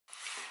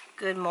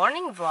Good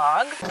morning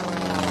vlog.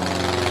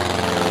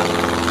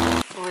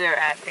 We're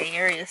at Bay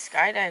Area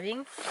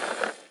skydiving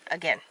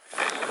again.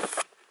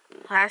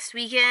 Last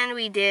weekend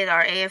we did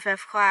our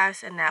AFF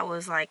class, and that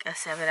was like a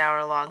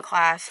 7-hour long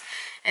class,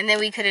 and then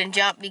we couldn't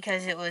jump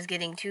because it was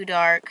getting too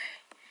dark.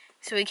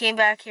 So we came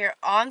back here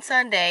on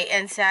Sunday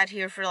and sat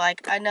here for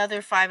like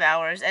another 5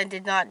 hours and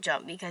did not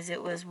jump because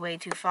it was way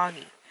too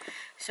foggy.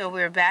 So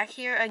we're back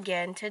here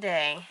again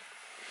today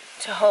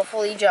to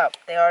hopefully jump.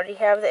 They already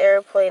have the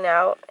airplane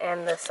out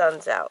and the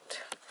sun's out.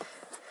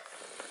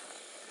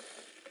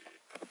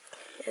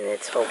 And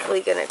it's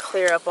hopefully going to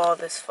clear up all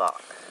this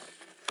fog.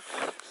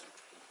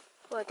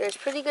 But there's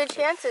pretty good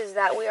chances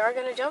that we are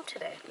going to jump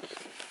today.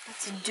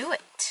 Let's do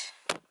it.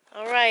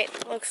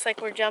 Alright, looks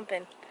like we're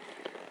jumping.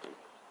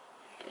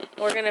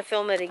 We're going to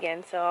film it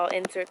again, so I'll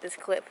insert this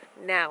clip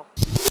now.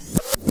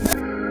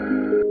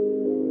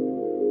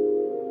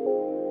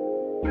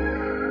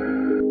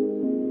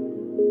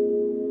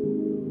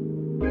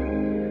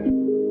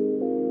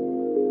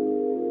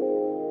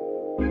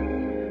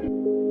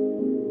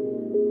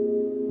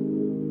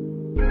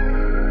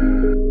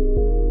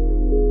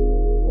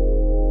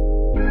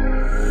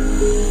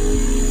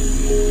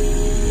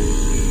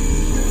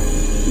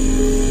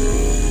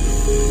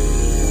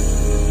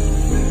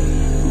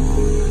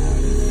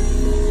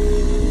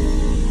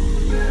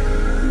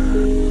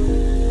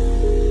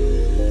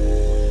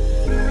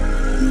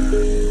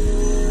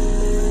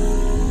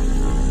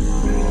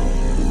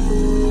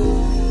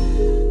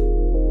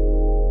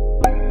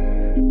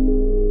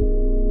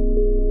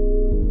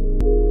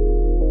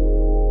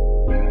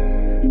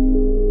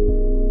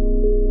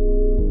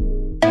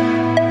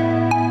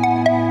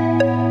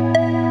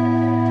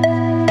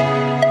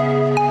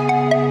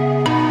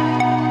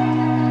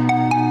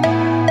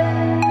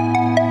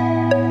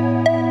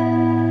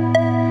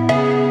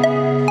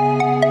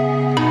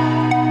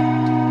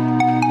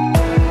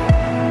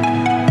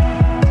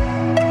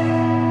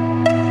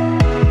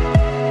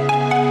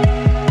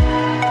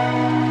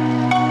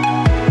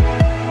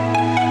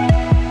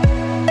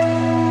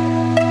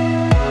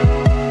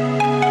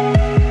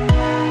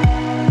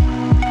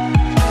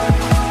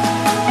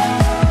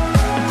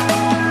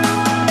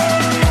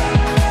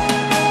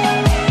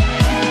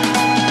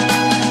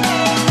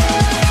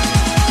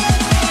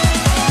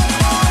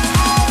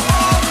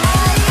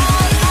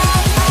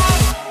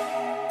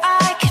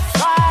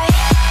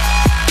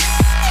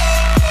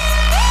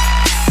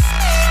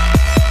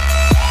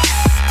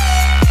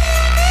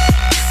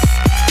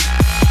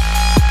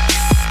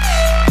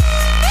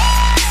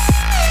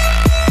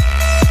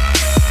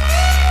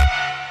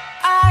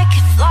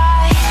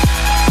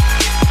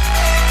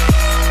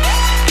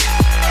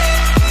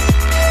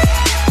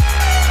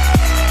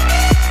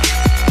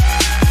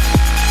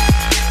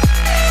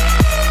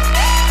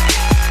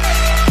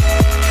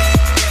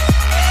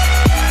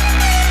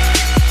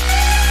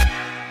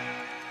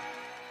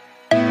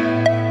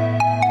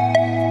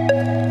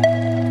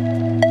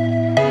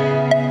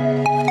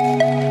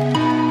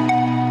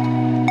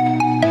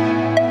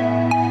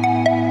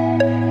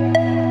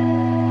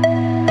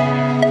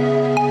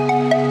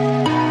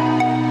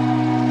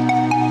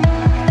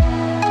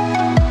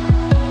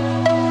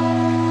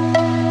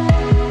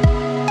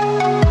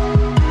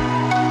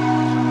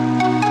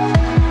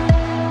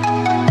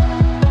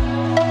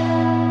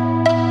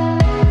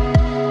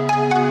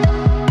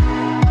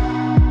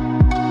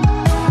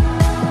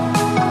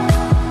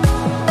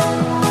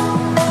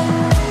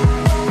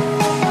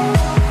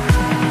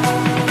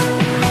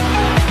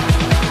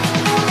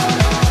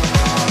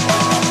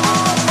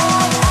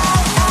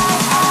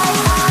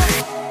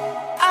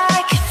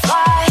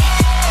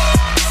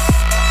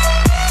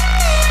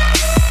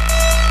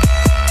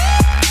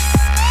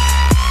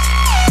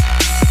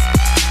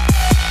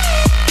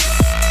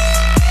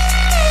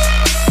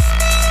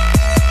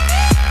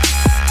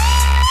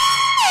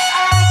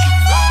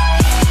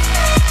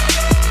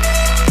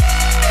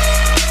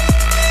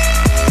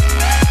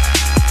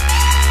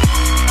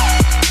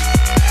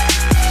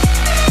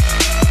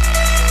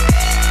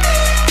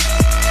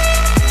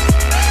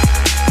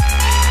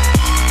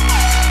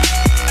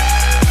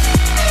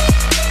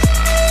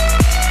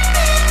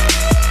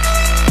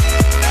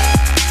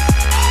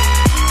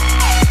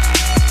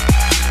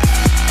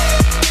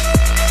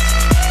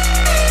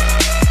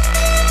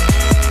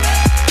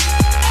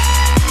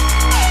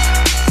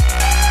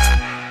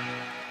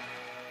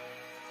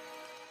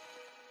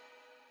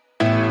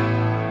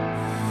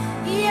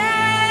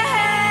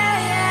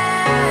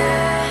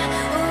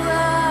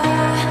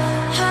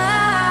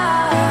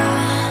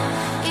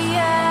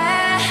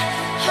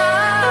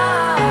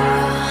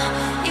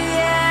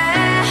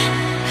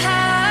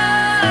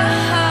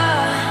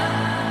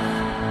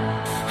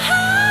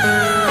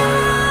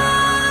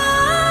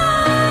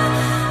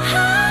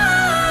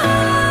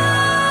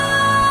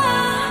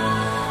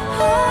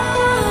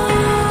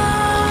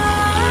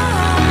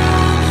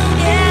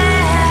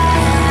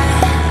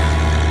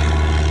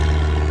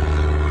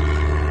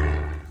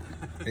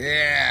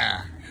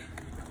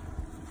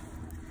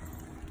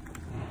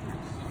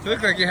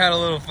 Looked like you had a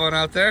little fun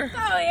out there.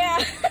 Oh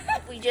yeah.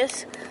 We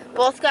just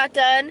both got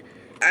done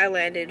I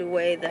landed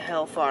way the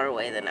hell far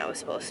away than I was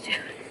supposed to.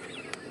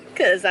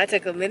 Because I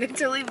took a minute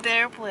to leave the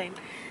airplane.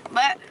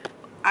 But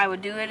I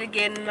would do it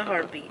again in a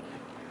heartbeat.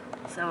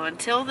 So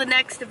until the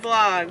next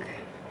vlog,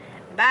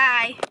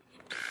 bye.